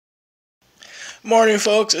Morning,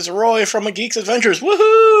 folks. It's Roy from A Geek's Adventures.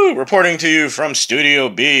 Woohoo! Reporting to you from Studio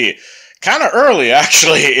B. Kind of early,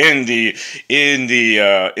 actually, in the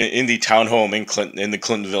townhome in the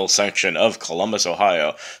Clintonville section of Columbus,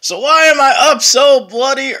 Ohio. So why am I up so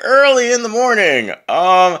bloody early in the morning?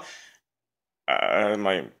 My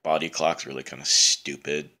body clock's really kind of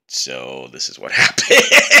stupid, so this is what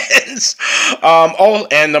happens.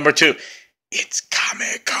 And number two. It's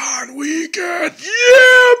Comicon weekend!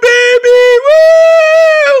 Yeah, baby!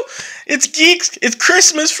 Woo! It's geeks! It's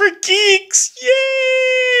Christmas for geeks!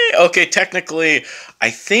 Yay! Okay, technically, I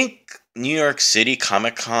think New York City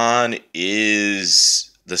Comic-Con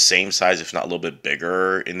is the same size, if not a little bit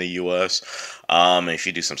bigger in the U.S. If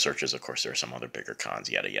you do some searches, of course, there are some other bigger cons,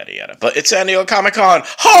 yada, yada, yada. But it's San Diego Comic-Con,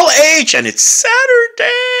 Hall H, and it's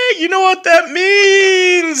Saturday! You know what that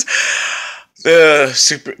means!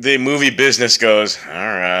 The movie business goes, all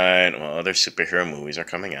right, well, other superhero movies are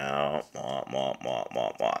coming out. Wah, wah, wah,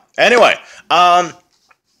 wah, wah. Anyway,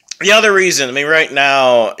 the other reason, I mean, right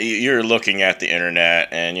now you're looking at the internet,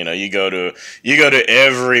 and you go to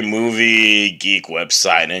every movie geek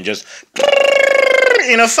website, and just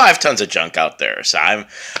 5 tons of junk out there. So I'm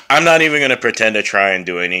not even gonna pretend to try and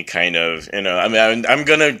do any kind of I'm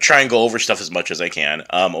gonna try and go over stuff as much as I can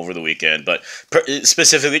over the weekend, but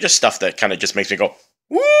specifically just stuff that kind of just makes me go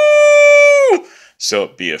woo. So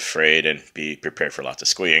be afraid and be prepared for lots of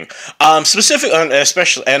squeeing.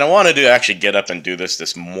 Especially, and I wanted to actually get up and do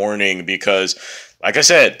this morning because, like I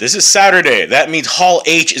said, this is Saturday. That means Hall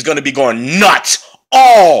H is going to be going nuts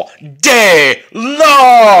all day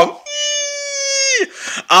long.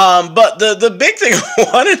 But the big thing I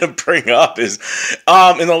wanted to bring up is,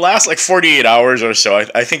 in the last 48 hours or so,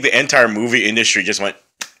 I think the entire movie industry just went,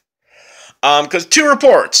 because 2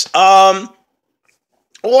 reports. One,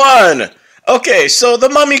 okay, so The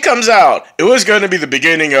Mummy comes out. It was going to be the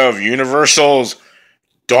beginning of Universal's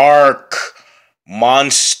dark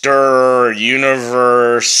monster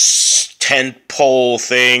universe tentpole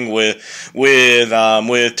thing with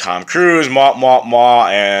Tom Cruise,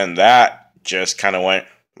 and that just kind of went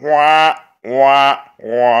wah wah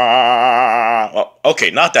wah. Well, okay,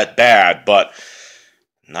 not that bad, but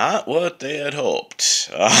not what they had hoped.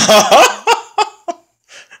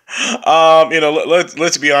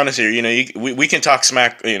 Let's be honest here. We can talk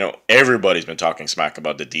smack. Everybody's been talking smack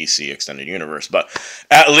about the DC extended universe, but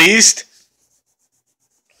at least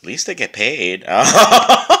they get paid. The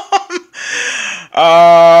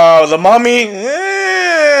Mummy.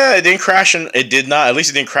 It didn't crash and it did not. At least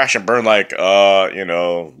it didn't crash and burn like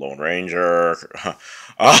Lone Ranger.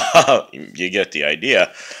 You get the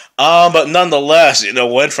idea. But nonetheless,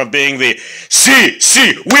 went from being the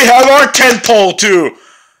see, we have our tentpole to,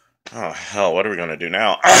 oh hell, what are we gonna do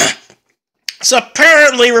now? So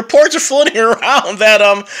apparently, reports are floating around that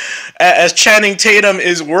as Channing Tatum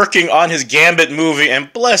is working on his Gambit movie,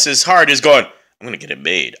 and bless his heart, is going, I'm gonna get it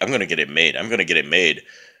made. I'm gonna get it made.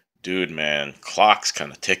 Dude, man, clock's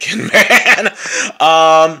kind of ticking, man.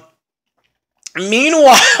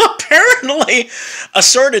 Meanwhile, apparently,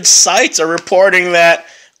 assorted sites are reporting that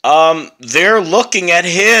they're looking at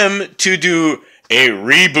him to do a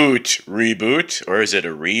reboot, or is it a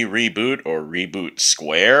reboot, or reboot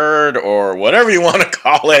squared, or whatever you want to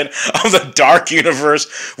call it, of the Dark Universe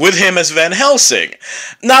with him as Van Helsing.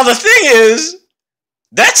 Now, the thing is,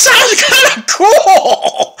 that sounds kind of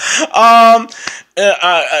cool.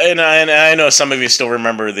 And I know some of you still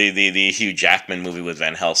remember the Hugh Jackman movie with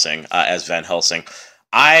Van Helsing as Van Helsing.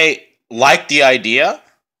 I liked the idea.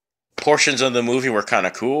 Portions of the movie were kind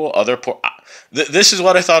of cool. This is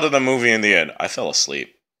what I thought of the movie in the end. I fell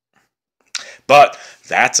asleep. But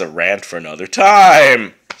that's a rant for another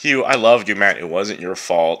time. Hugh, I loved you, man. It wasn't your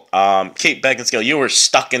fault. Kate Beckinsale, you were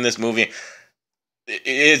stuck in this movie.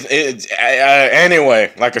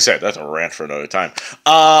 Anyway, like I said, that's a rant for another time.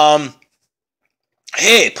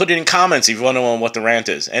 Hey, put it in comments if you want to know what the rant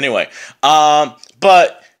is. Anyway,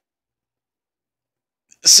 but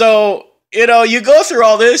so you go through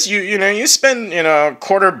all this. You spend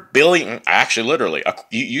 $250 million. Actually, literally,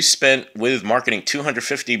 you spent with marketing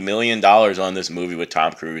 $250 million on this movie with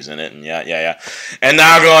Tom Cruise in it, and yeah, and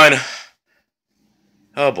now going,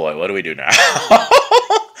 oh boy, what do we do now?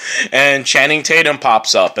 And Channing Tatum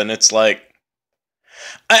pops up, and it's like,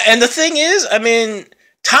 and the thing is, I mean,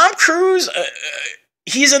 Tom Cruise,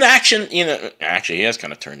 he's an action, actually, he has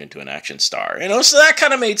kind of turned into an action star, so that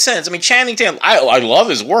kind of made sense. I mean, Channing Tatum, I love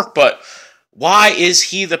his work, but why is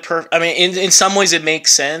he the perfect, I mean, in some ways it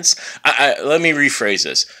makes sense. Let me rephrase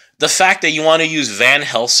this. The fact that you want to use Van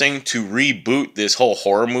Helsing to reboot this whole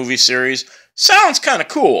horror movie series sounds kind of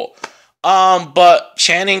cool. But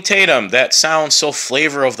Channing Tatum, that sounds so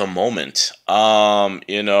flavor of the moment.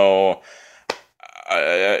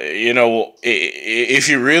 If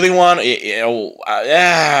you really want,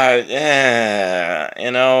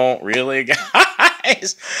 really,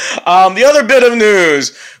 guys. The other bit of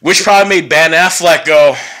news, which probably made Ben Affleck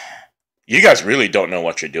go, you guys really don't know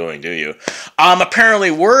what you're doing, do you?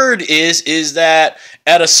 Apparently, word is that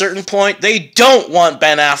at a certain point, they don't want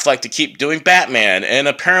Ben Affleck to keep doing Batman, and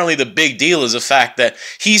apparently the big deal is the fact that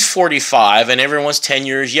he's 45 and everyone's 10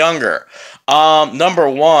 years younger. Number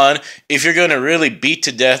one, if you're going to really beat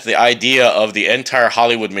to death the idea of the entire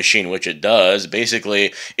Hollywood machine, which it does,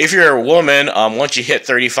 basically, if you're a woman, once you hit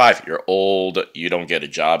 35, you're old, you don't get a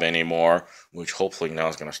job anymore, which hopefully now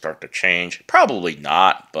is going to start to change. Probably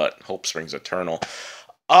not, but hope springs eternal.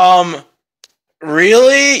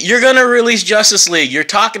 Really? You're going to release Justice League. You're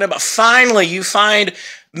talking about, finally, you find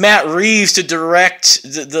Matt Reeves to direct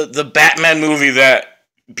the Batman movie that,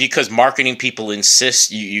 because marketing people insist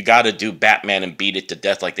you got to do Batman and beat it to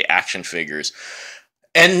death like the action figures.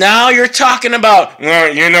 And now you're talking about,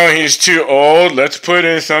 well, he's too old. Let's put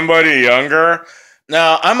in somebody younger.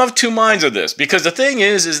 Now, I'm of two minds of this, because the thing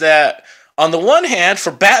is that on the one hand,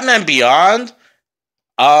 for Batman Beyond,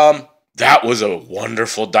 that was a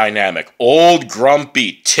wonderful dynamic. Old,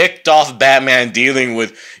 grumpy, ticked off Batman dealing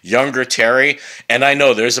with younger Terry. And I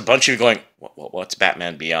know there's a bunch of you going, what's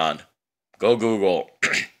Batman Beyond? Go Google.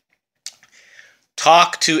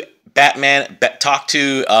 Talk to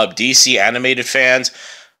DC animated fans.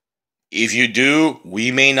 If you do,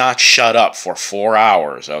 we may not shut up for 4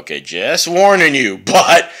 hours. Okay, just warning you.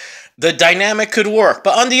 But the dynamic could work.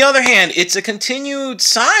 But on the other hand, it's a continued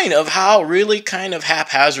sign of how really kind of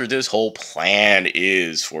haphazard this whole plan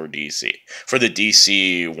is for DC. For the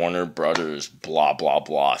DC, Warner Brothers, blah, blah,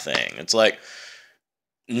 blah thing. It's like,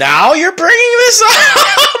 now you're bringing this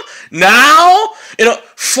up? Now?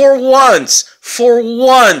 For once,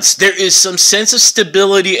 there is some sense of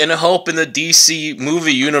stability and hope in the DC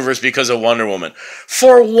movie universe because of Wonder Woman.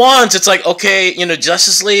 For once, it's like, okay,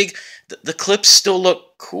 Justice League, the clips still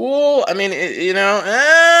look cool. I mean,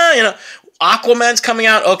 Aquaman's coming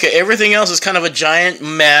out. Okay, everything else is kind of a giant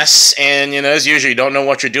mess, and, as usual, you don't know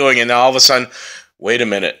what you're doing, and now all of a sudden, wait a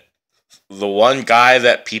minute. The one guy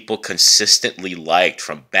that people consistently liked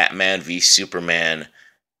from Batman v Superman,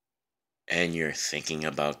 and you're thinking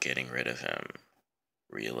about getting rid of him.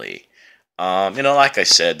 Really? Like I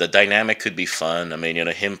said, the dynamic could be fun. I mean,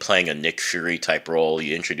 him playing a Nick Fury type role,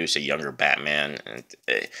 you introduce a younger Batman.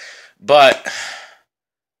 But,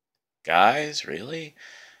 guys, really?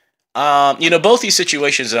 Both these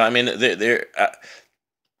situations, I mean, the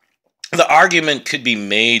argument could be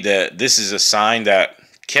made that this is a sign that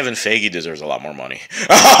Kevin Feige deserves a lot more money.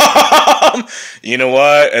 You know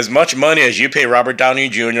what? As much money as you pay Robert Downey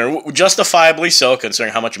Jr., justifiably so,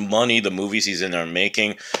 considering how much money the movies he's in are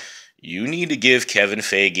making, you need to give Kevin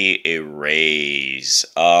Feige a raise.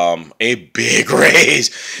 A big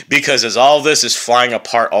raise. Because as all this is flying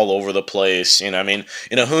apart all over the place, who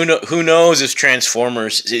knows if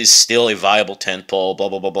Transformers is still a viable tentpole, blah,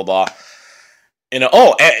 blah, blah, blah, blah.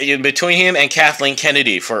 Between him and Kathleen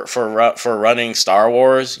Kennedy for running Star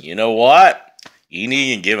Wars, you know what? You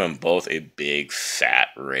need to give them both a big fat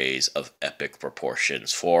raise of epic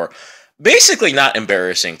proportions for basically not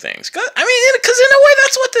embarrassing things. Because in a way,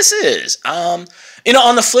 that's what this is. On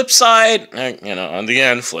the flip side, on the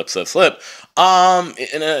end, flip.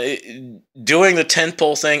 Doing the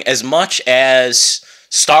tentpole thing, as much as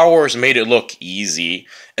Star Wars made it look easy,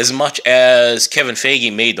 as much as Kevin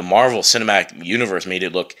Feige made the Marvel Cinematic Universe made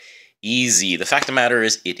it look easy, the fact of the matter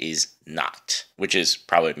is it is not, which is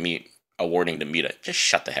probably me awarding to me to just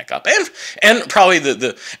shut the heck up. And probably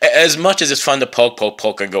the as much as it's fun to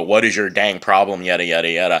poke and go, what is your dang problem, yada, yada,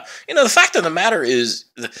 yada. The fact of the matter is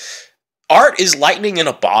art is lightning in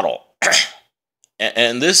a bottle.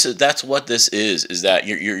 And that's what this is that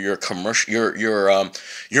you're commercial,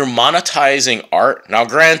 you're monetizing art. Now,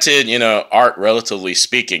 granted, art, relatively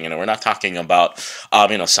speaking, we're not talking about,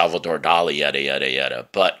 Salvador Dali, yada, yada, yada.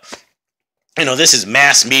 But, this is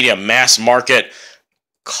mass media, mass market,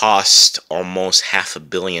 cost almost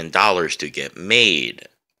 $500 million to get made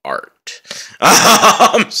art.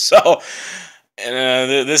 So,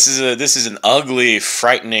 this is an ugly,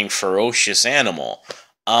 frightening, ferocious animal.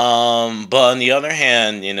 But on the other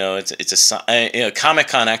hand, it's a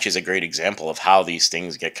Comicon actually is a great example of how these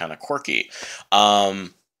things get kind of quirky.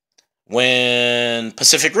 When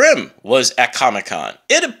Pacific Rim was at Comicon,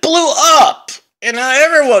 it blew up, and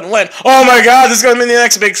everyone went, "Oh my God, this is going to be the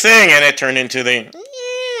next big thing," and it turned into the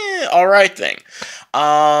all right thing.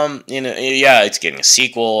 It's getting a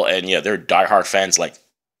sequel, and they're diehard fans like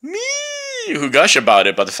me. who gush about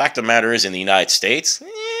it, but the fact of the matter is, in the United States,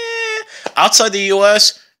 outside the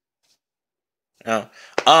U.S.,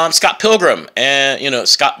 Scott Pilgrim, and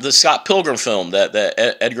the Scott Pilgrim film that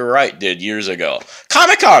Edgar Wright did years ago.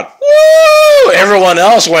 Comicon, woo! Everyone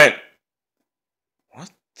else went, what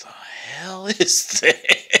the hell is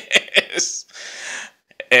this?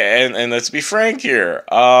 And let's be frank here.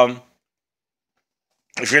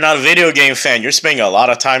 If you're not a video game fan, you're spending a lot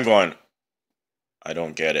of time going, I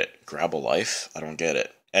don't get it. Grab a life? I don't get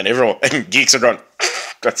it. And everyone, and geeks are going,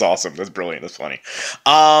 that's awesome. That's brilliant. That's funny.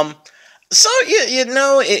 So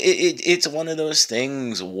it's one of those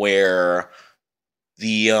things where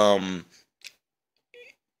the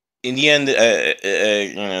in the end,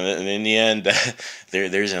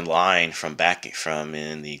 there's a line from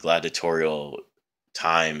in the gladiatorial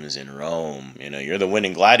times in Rome. You're the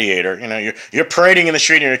winning gladiator. You're parading in the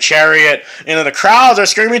street in your chariot. The crowds are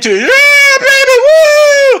screaming to you, yeah, baby,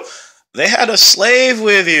 woo! They had a slave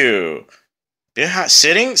with you,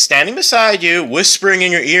 standing beside you, whispering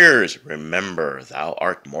in your ears, remember, thou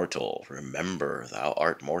art mortal. Remember, thou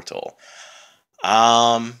art mortal.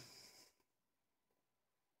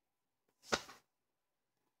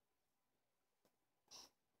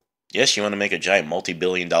 Yes, you want to make a giant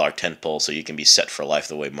multi-billion-dollar tentpole so you can be set for life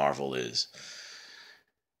the way Marvel is.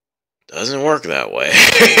 Doesn't work that way.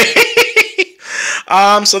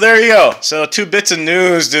 So there you go. So 2 bits of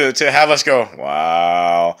news to have us go,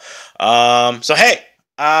 wow. So hey,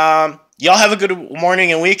 y'all have a good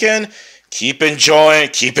morning and weekend. Keep enjoying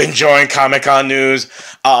Comic-Con news.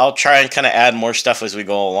 I'll try and kind of add more stuff as we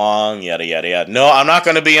go along, yada, yada, yada. No, I'm not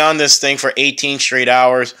going to be on this thing for 18 straight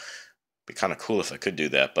hours. Be kind of cool if I could do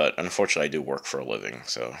that, but unfortunately I do work for a living,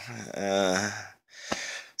 so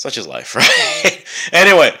such is life, right?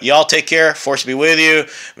 Anyway, y'all take care. Force be with you.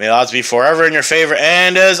 May the odds be forever in your favor,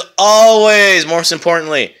 and as always, most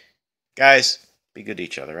importantly, guys, be good to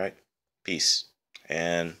each other, right? Peace,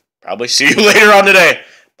 and probably see you later on today.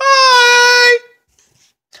 Bye!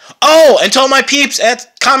 Oh, and to all my peeps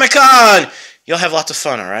at Comic-Con, y'all have lots of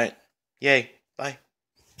fun, all right? Yay. Bye.